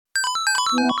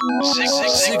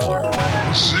Ziglar.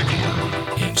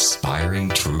 Inspiring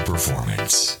true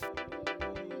performance.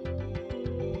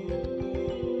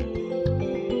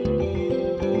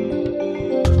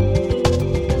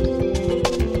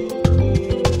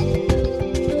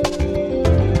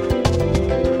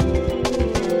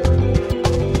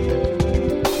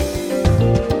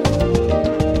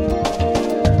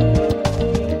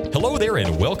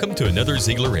 Welcome to another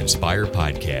Ziglar Inspire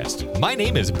podcast. My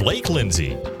name is Blake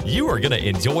Lindsay. You are going to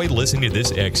enjoy listening to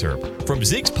this excerpt from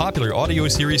Zig's popular audio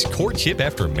series, Courtship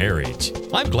After Marriage.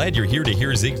 I'm glad you're here to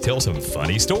hear Zig tell some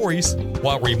funny stories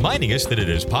while reminding us that it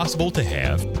is possible to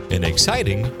have an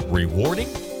exciting, rewarding,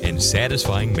 and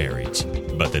satisfying marriage.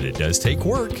 But that it does take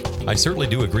work. I certainly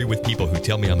do agree with people who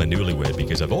tell me I'm a newlywed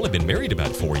because I've only been married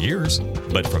about 4 years.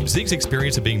 But from Zig's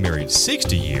experience of being married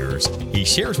 60 years, he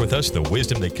shares with us the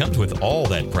wisdom that comes with all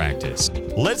that practice.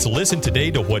 Let's listen today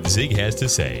to what Zig has to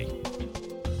say.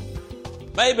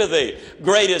 Maybe the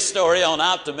greatest story on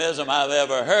optimism I've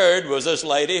ever heard was this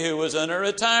lady who was in a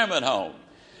retirement home.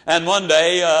 And one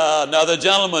day, another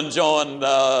gentleman joined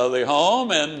the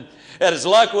home, and as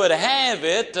luck would have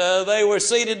it, they were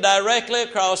seated directly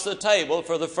across the table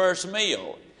for the first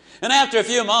meal. And after a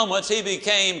few moments, he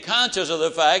became conscious of the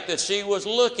fact that she was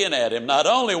looking at him. Not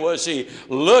only was she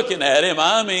looking at him,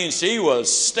 she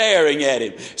was staring at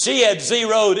him. She had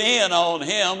zeroed in on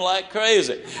him like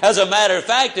crazy. As a matter of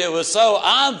fact, it was so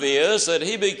obvious that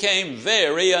he became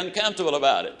very uncomfortable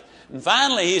about it. And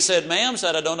finally he said, "Ma'am,"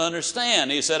 said, "I don't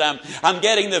understand." He said, I'm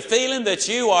getting the feeling that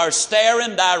you are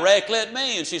staring directly at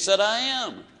me. And she said, "I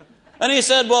am." And he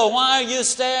said, "Well, why are you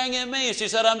staring at me?" She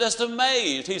said, "I'm just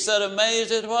amazed." He said,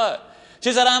 "Amazed at what?"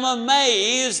 She said, "I'm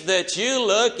amazed that you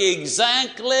look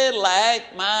exactly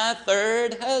like my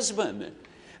third husband.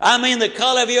 The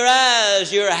color of your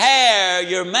eyes, your hair,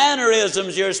 your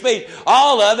mannerisms, your speech,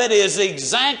 all of it is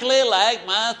exactly like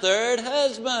my third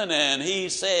husband." And he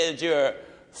said, "Your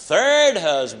third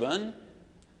husband?"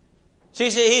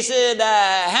 He said,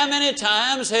 "How many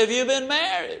times have you been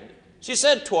married?" She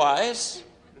said, "Twice."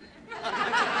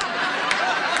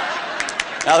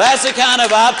 Now that's the kind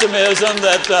of optimism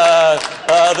that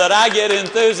I get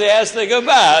enthusiastic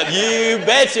about. You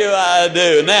bet you I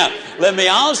do. Now, let me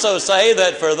also say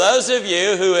that for those of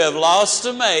you who have lost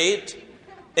a mate,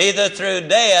 either through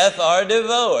death or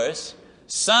divorce,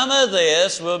 some of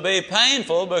this will be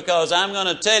painful because I'm going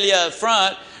to tell you up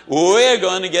front, we're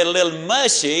going to get a little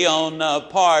mushy on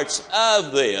parts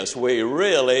of this. We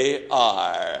really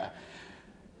are.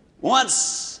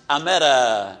 Once I met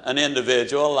an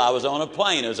individual. I was on a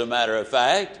plane, as a matter of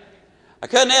fact. I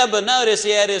couldn't help but notice he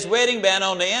had his wedding band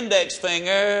on the index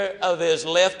finger of his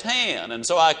left hand. And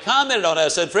so I commented on it. I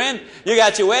said, "Friend, you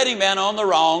got your wedding band on the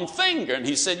wrong finger." And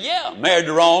he said, "Yeah, married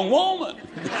the wrong woman."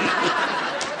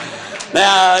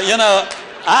 Now,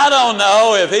 I don't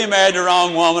know if he married the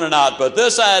wrong woman or not, but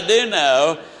this I do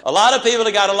know. A lot of people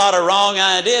have got a lot of wrong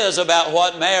ideas about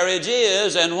what marriage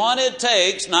is and what it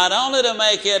takes not only to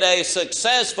make it a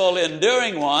successful,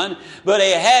 enduring one, but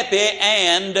a happy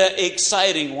and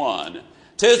exciting one.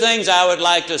 Two things I would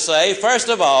like to say. First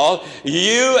of all,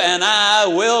 you and I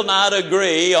will not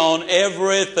agree on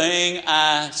everything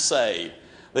I say.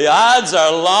 The odds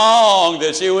are long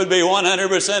that you would be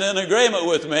 100% in agreement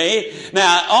with me.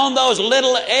 Now, on those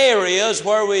little areas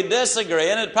where we disagree,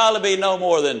 and it'd probably be no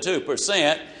more than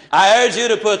 2%, I urge you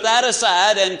to put that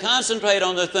aside and concentrate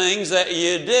on the things that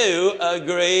you do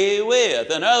agree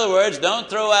with. In other words, don't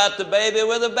throw out the baby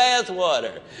with the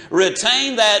bathwater.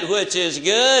 Retain that which is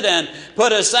good and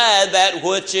put aside that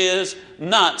which is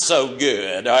not so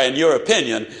good. Or in your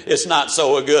opinion, it's not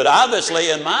so good. Obviously,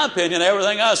 in my opinion,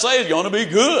 everything I say is going to be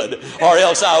good, or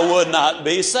else I would not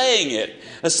be saying it.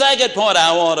 The second point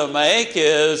I want to make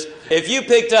is, if you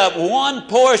picked up one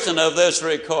portion of this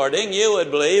recording, you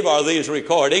would believe, or these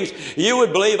recordings, you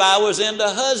would believe I was into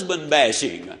husband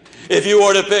bashing. If you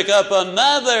were to pick up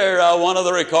another one of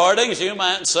the recordings, you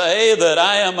might say that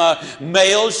I am a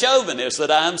male chauvinist, that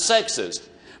I am sexist.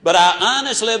 But I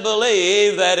honestly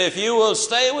believe that if you will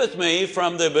stay with me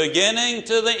from the beginning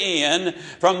to the end,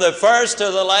 from the first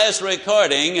to the last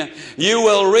recording, you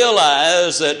will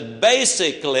realize that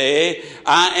basically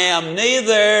I am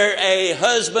neither a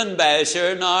husband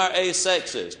basher nor a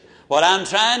sexist. What I'm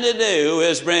trying to do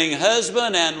is bring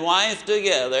husband and wife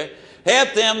together,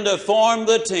 help them to form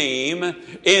the team,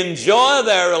 enjoy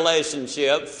their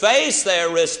relationship, face their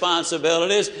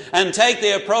responsibilities, and take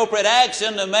the appropriate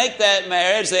action to make that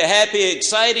marriage the happy,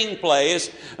 exciting place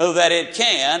that it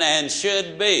can and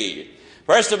should be.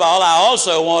 First of all, I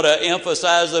also want to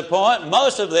emphasize the point.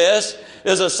 Most of this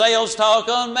is a sales talk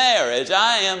on marriage.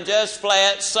 I am just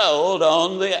flat sold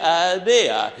on the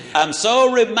idea. I'm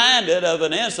so reminded of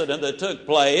an incident that took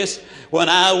place when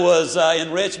I was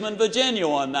in Richmond, Virginia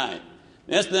one night.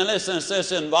 Incidentally, since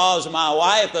this involves my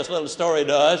wife, this little story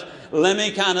does, let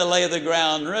me kind of lay the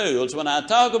ground rules. When I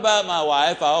talk about my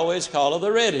wife, I always call her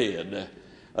the redhead.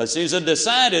 She's a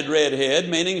decided redhead,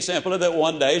 meaning simply that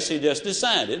one day she just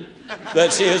decided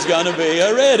that she is going to be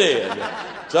a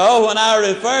redhead. So when I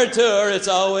refer to her, it's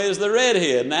always the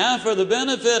redhead. Now, for the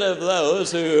benefit of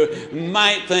those who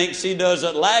might think she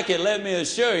doesn't like it, let me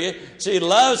assure you, she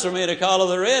loves for me to call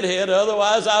her the redhead,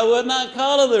 otherwise I would not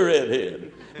call her the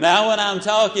redhead. Now, when I'm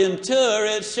talking to her,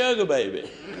 it's Sugar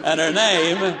Baby, and her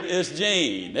name is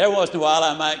Jean. Every once in a while,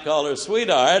 I might call her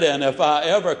Sweetheart, and if I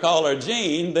ever call her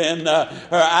Jean, then her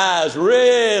eyes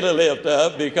really lift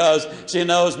up because she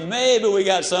knows maybe we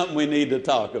got something we need to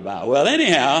talk about. Well,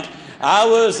 anyhow, I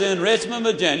was in Richmond,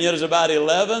 Virginia. It was about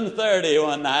 11:30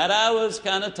 one night. I was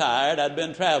kind of tired. I'd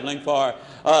been traveling for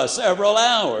several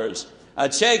hours. I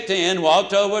checked in,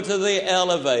 walked over to the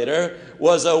elevator,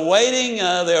 was awaiting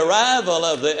the arrival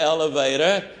of the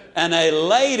elevator, and a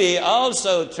lady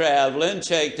also traveling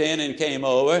checked in and came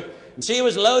over. And she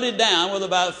was loaded down with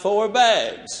about 4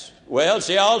 bags. Well,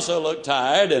 she also looked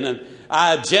tired, and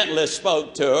I gently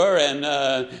spoke to her,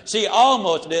 and she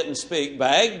almost didn't speak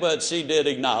back, but she did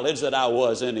acknowledge that I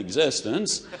was in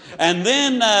existence. And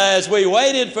then as we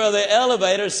waited for the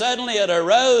elevator, suddenly it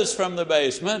arose from the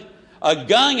basement. A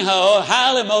gung-ho,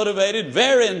 highly motivated,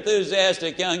 very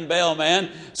enthusiastic young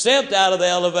bellman stepped out of the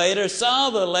elevator,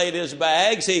 saw the lady's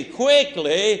bags. He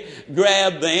quickly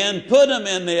grabbed them, put them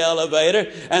in the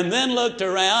elevator, and then looked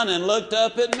around and looked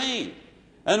up at me.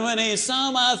 And when he saw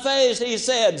my face, he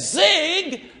said,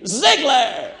 "Zig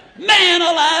Ziglar! Man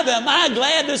alive, am I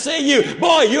glad to see you.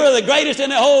 Boy, you're the greatest in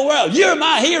the whole world. You're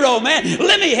my hero, man.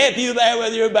 Let me help you there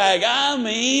with your bag." I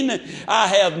mean, I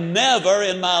have never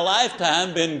in my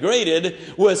lifetime been greeted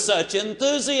with such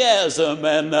enthusiasm.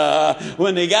 And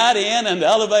when he got in and the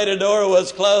elevator door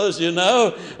was closed,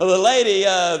 the lady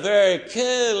very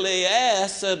coolly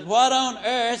asked, said, "What on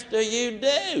earth do you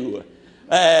do?"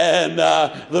 And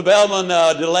the bellman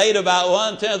delayed about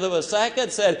 1/10 of a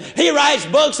second, said, "He writes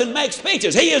books and makes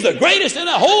speeches. He is the greatest in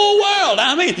the whole world.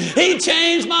 I mean, he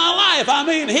changed my life. I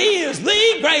mean, he is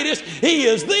the greatest. He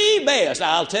is the best."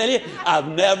 I'll tell you, I've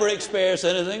never experienced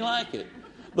anything like it.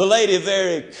 The lady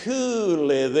very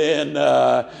coolly then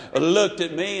looked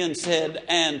at me and said,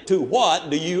 "And to what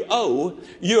do you owe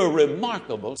your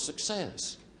remarkable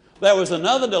success?" There was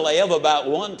another delay of about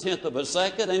 1/10 of a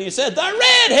second, and he said, "The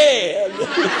redhead!"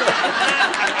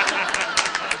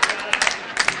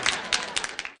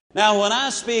 Now, when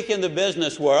I speak in the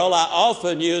business world, I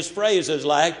often use phrases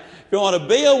like, if you want to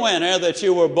be a winner that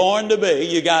you were born to be,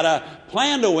 you got to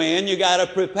plan to win, you got to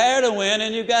prepare to win,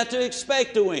 and you got to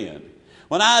expect to win.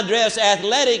 When I address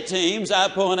athletic teams, I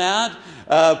point out,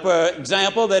 for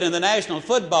example, that in the National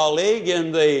Football League,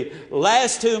 in the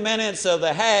last 2 minutes of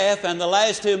the half and the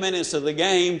last 2 minutes of the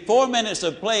game, 4 minutes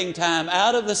of playing time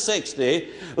out of the 60,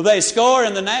 they score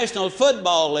in the National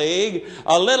Football League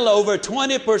a little over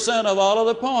 20% of all of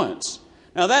the points.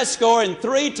 Now that's scoring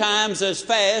 3 times as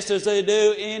fast as they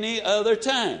do any other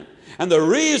time. And the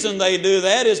reason they do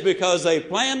that is because they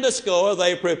plan to score,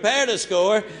 they prepare to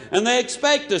score, and they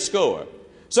expect to score.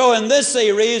 So in this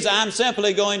series, I'm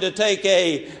simply going to take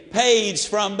a page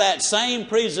from that same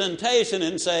presentation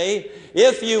and say,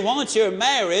 if you want your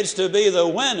marriage to be the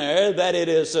winner that it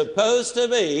is supposed to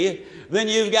be, then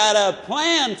you've got to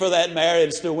plan for that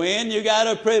marriage to win. You've got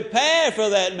to prepare for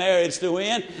that marriage to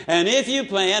win. And if you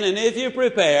plan and if you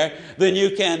prepare, then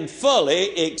you can fully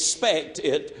expect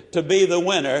it to be the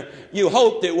winner you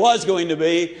hoped it was going to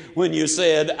be when you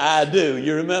said, "I do."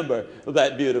 You remember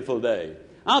that beautiful day.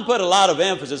 I'll put a lot of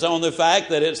emphasis on the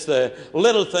fact that it's the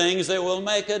little things that will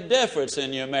make a difference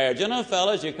in your marriage.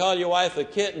 Fellas, you call your wife a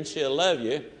kitten, she'll love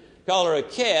you. Call her a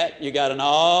cat, you got an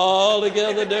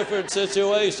altogether different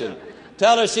situation.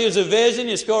 Tell her she's a vision,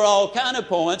 you score all kind of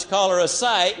points. Call her a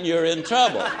sight, and you're in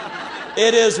trouble.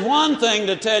 It is one thing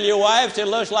to tell your wife she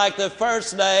looks like the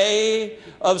first day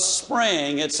of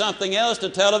spring. It's something else to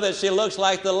tell her that she looks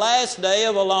like the last day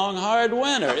of a long, hard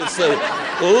winter. It's the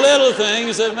little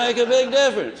things that make a big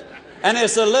difference. And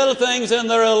it's the little things in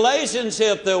the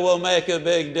relationship that will make a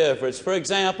big difference. For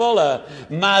example,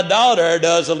 my daughter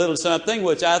does a little something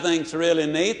which I think is really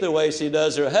neat, the way she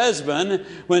does her husband.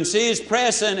 When she's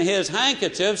pressing his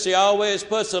handkerchief, she always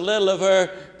puts a little of her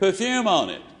perfume on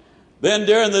it. Then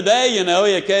during the day,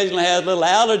 he occasionally has little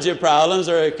allergy problems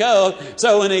or a cold.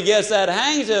 So when he gets that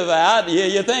handkerchief out,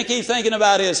 you think he's thinking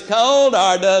about his cold,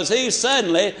 or does he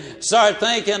suddenly start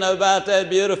thinking about that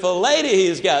beautiful lady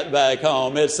he's got back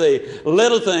home? It's the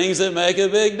little things that make a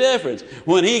big difference.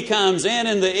 When he comes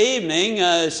in the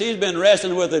evening, she's been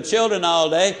wrestling with the children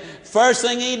all day. First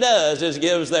thing he does is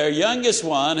gives their youngest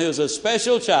one, who's a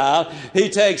special child, he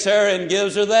takes her and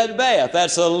gives her that bath.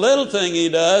 That's a little thing he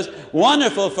does.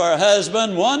 Wonderful for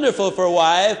husband, wonderful for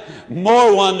wife,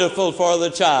 more wonderful for the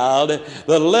child.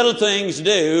 The little things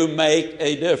do make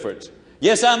a difference.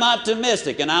 Yes, I'm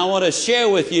optimistic, and I want to share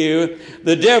with you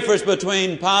the difference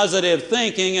between positive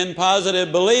thinking and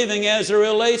positive believing as it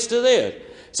relates to this.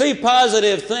 See,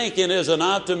 positive thinking is an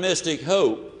optimistic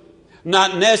hope,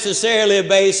 not necessarily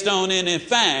based on any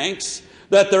facts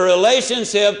that the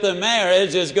relationship, the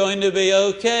marriage, is going to be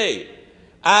okay.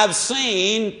 I've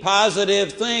seen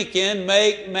positive thinking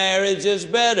make marriages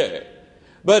better.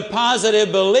 But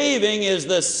positive believing is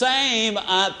the same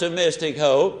optimistic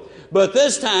hope, but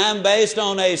this time based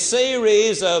on a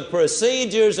series of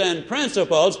procedures and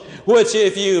principles which,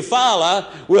 if you follow,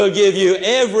 will give you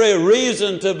every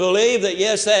reason to believe that,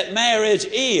 yes, that marriage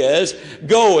is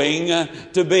going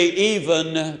to be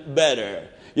even better.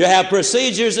 You have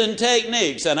procedures and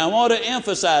techniques, and I want to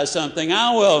emphasize something.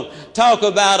 I will talk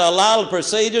about a lot of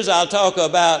procedures. I'll talk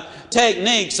about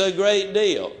techniques a great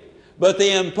deal. But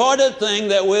the important thing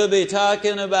that we'll be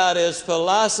talking about is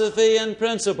philosophy and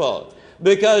principle.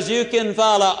 Because you can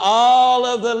follow all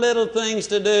of the little things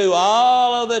to do,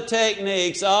 all of the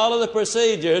techniques, all of the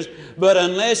procedures, but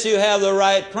unless you have the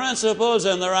right principles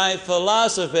and the right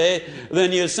philosophy,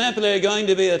 then you simply are going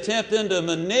to be attempting to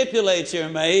manipulate your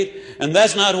mate, and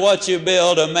that's not what you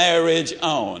build a marriage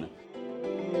on.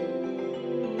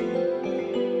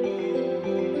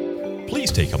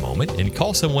 Please take a moment and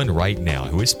call someone right now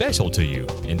who is special to you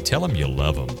and tell them you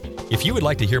love them. If you would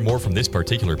like to hear more from this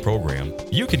particular program,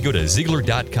 you can go to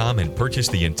Ziglar.com and purchase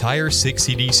the entire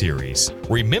 6-CD series.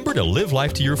 Remember to live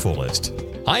life to your fullest.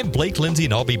 I'm Blake Lindsay,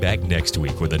 and I'll be back next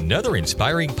week with another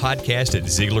inspiring podcast at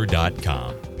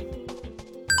Ziglar.com.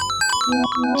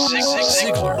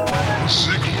 Ziglar.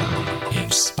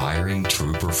 Inspiring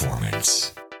true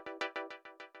performance.